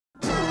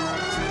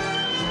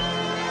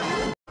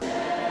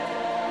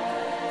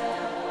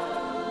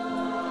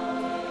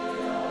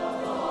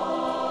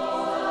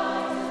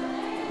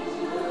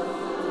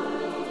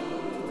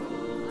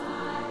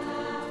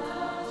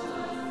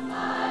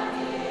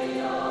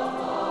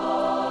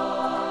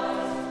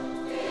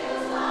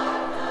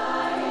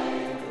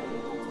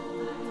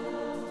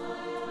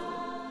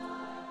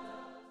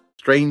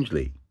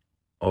Strangely,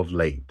 of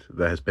late,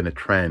 there has been a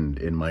trend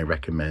in my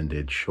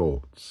recommended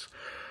shorts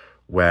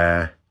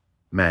where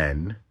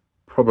men,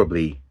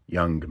 probably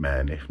young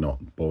men, if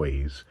not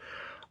boys,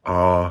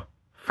 are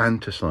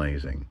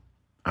fantasizing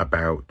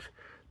about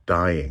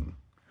dying,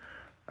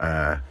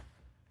 a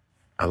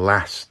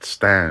last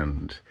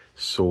stand,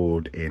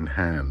 sword in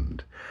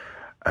hand,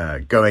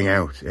 going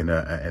out in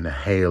a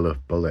hail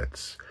of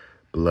bullets,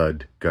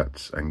 blood,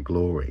 guts and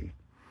glory,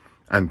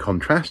 and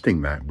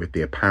contrasting that with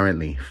the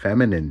apparently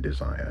feminine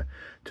desire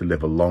to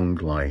live a long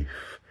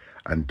life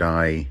and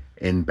die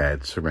in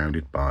bed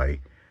surrounded by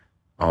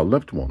our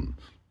loved ones.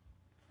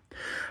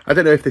 I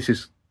don't know if this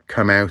has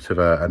come out of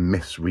a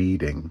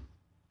misreading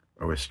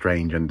or a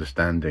strange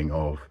understanding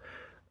of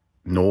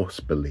Norse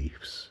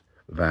beliefs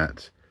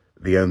that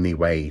the only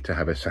way to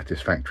have a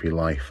satisfactory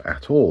life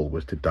at all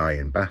was to die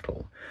in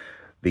battle.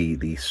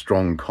 The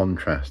strong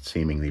contrast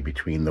seemingly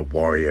between the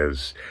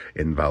warriors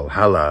in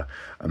Valhalla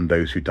and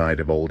those who died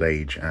of old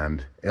age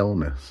and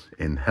illness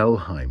in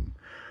Helheim.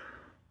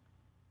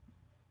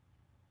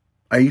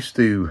 I used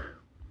to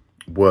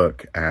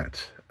work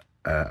at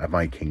a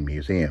Viking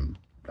museum,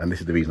 and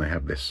this is the reason I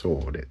have this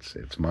sword.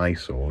 It's my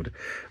sword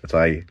that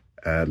I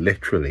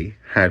literally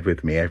had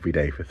with me every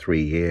day for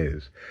 3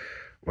 years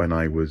when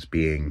I was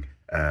being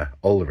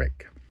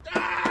Ulrich.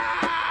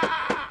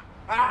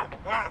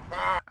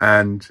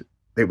 And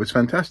it was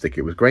fantastic.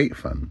 It was great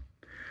fun.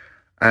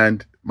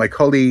 And my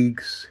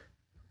colleagues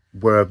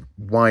were a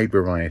wide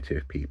variety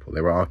of people. They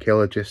were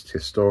archaeologists,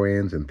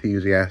 historians,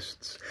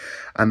 enthusiasts,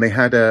 and they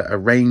had a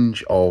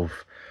range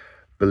of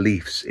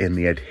beliefs in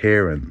the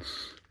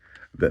adherence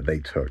that they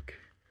took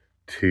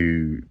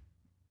to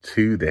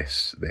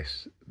this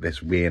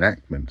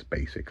reenactment,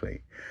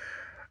 basically.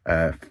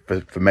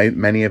 For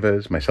many of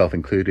us, myself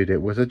included,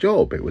 it was a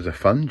job. It was a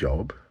fun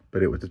job,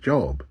 but it was a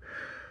job.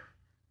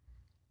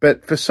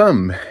 But for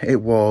some,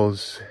 it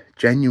was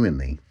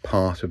genuinely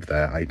part of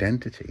their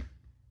identity.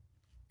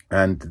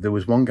 And there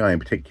was one guy in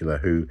particular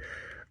who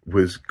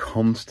was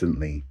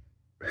constantly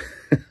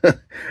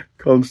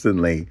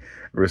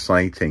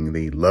reciting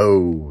the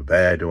 "Lo,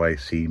 there do I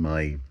see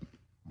my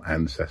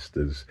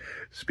ancestors"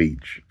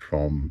 speech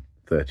from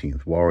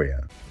 13th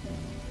Warrior.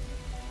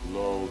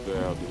 Lo,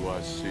 there do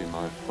I see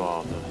my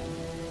father.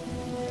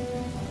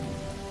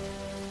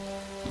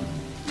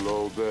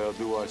 Lo, there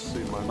do I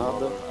see my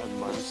mother and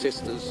my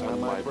sisters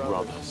and my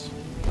brothers.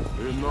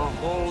 In the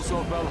halls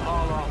of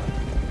Valhalla,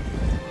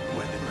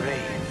 where the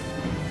grave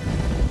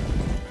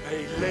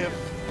may live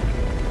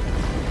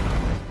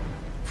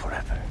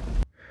forever.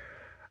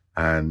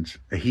 And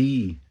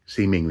he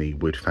seemingly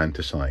would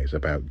fantasize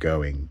about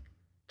going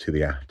to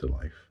the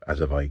afterlife as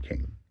a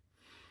Viking.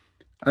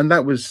 And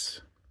that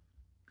was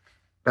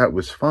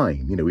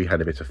fine. You know, we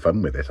had a bit of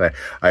fun with it.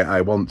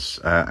 I once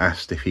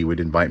asked if he would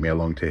invite me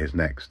along to his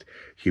next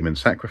human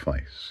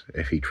sacrifice,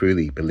 if he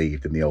truly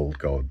believed in the old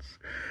gods.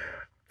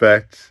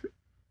 But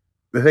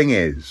the thing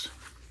is,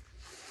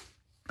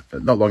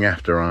 not long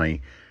after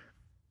I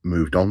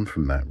moved on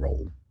from that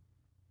role,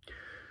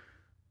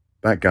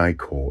 that guy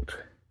caught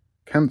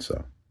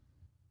cancer.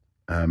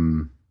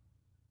 Bowel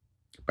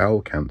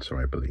cancer,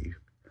 I believe.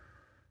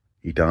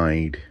 He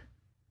died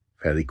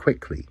fairly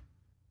quickly,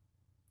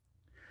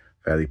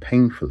 fairly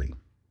painfully.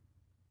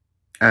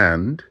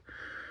 And,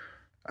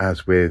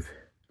 as with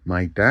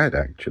my dad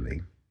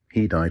actually,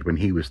 he died when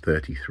he was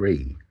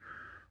 33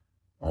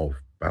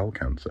 of bowel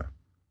cancer.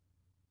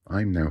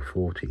 I'm now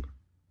 40.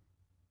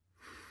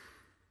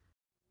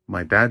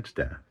 My dad's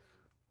death,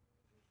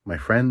 my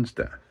friend's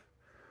death,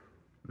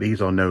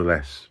 these are no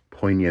less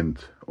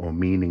poignant or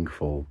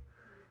meaningful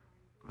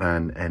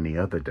than any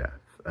other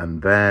death.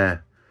 And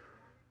their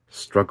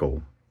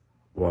struggle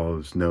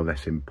was no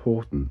less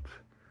important,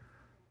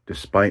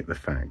 despite the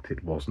fact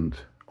it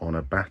wasn't on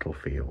a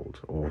battlefield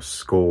or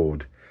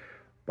scored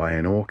by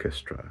an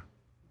orchestra.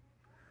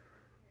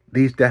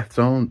 These deaths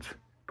aren't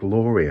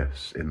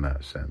glorious in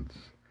that sense,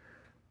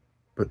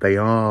 but they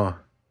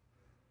are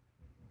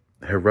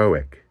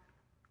heroic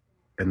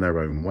in their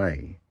own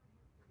way.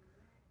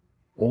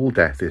 All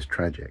death is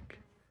tragic.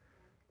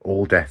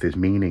 All death is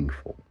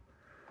meaningful.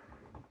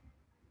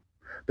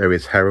 There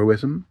is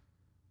heroism,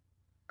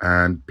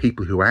 and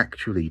people who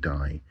actually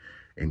die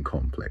in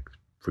conflict.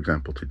 For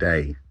example,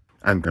 today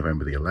and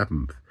November the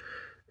 11th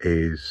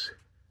is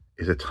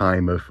a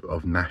time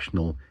of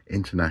national,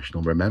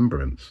 international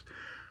remembrance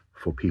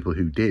for people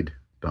who did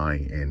die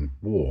in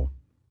war,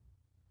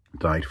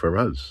 died for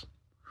us.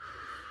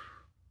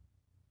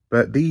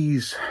 But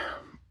these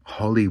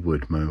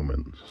Hollywood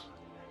moments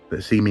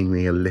that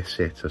seemingly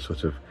elicit a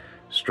sort of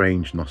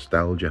strange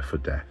nostalgia for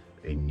death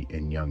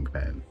in young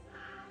men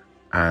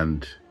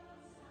and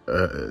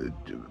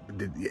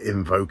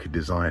invoke a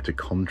desire to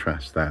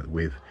contrast that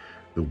with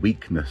the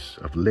weakness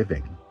of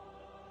living,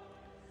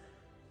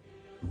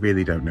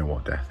 really don't know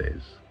what death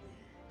is.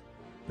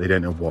 They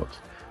don't know what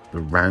the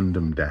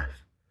random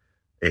death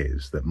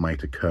is that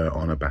might occur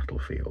on a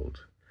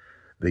battlefield.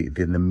 The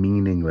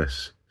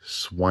meaningless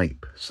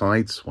side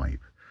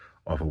swipe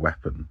of a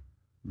weapon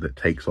that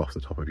takes off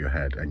the top of your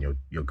head and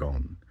you're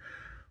gone.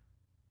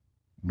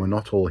 We're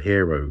not all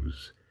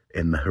heroes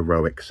in the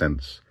heroic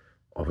sense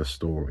of a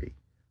story.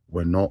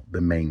 We're not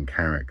the main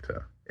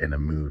character in a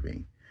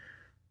movie.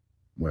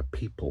 We're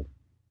people.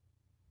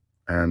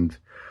 And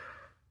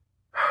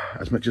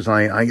as much as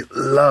I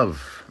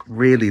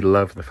really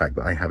love the fact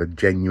that I have a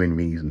genuine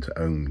reason to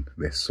own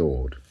this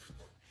sword,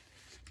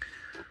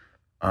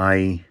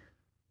 I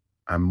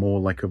am more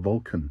like a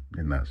Vulcan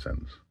in that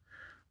sense.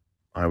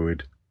 I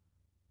would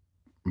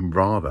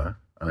rather,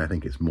 and I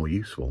think it's more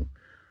useful,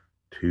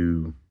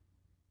 to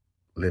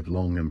live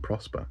long and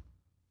prosper.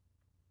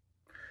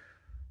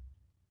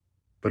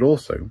 But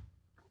also,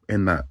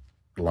 in that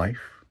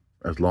life,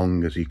 as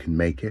long as you can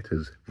make it,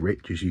 as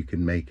rich as you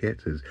can make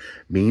it, as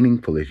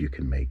meaningful as you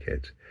can make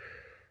it,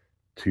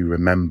 to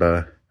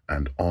remember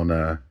and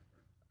honour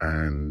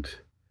and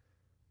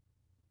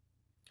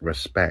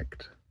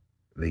respect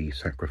the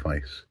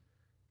sacrifice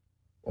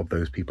of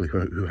those people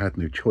who had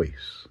no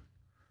choice.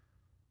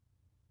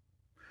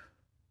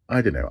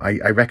 I don't know,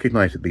 I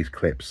recognise that these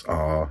clips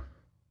are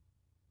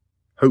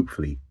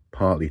hopefully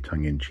partly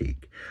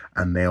tongue-in-cheek,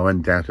 and they are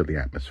undoubtedly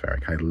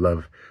atmospheric. I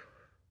love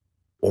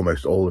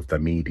almost all of the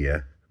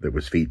media that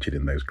was featured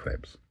in those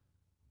clips.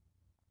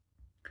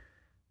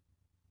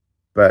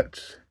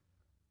 But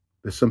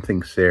there's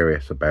something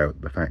serious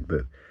about the fact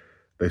that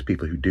those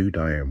people who do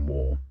die in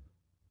war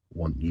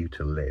want you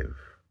to live.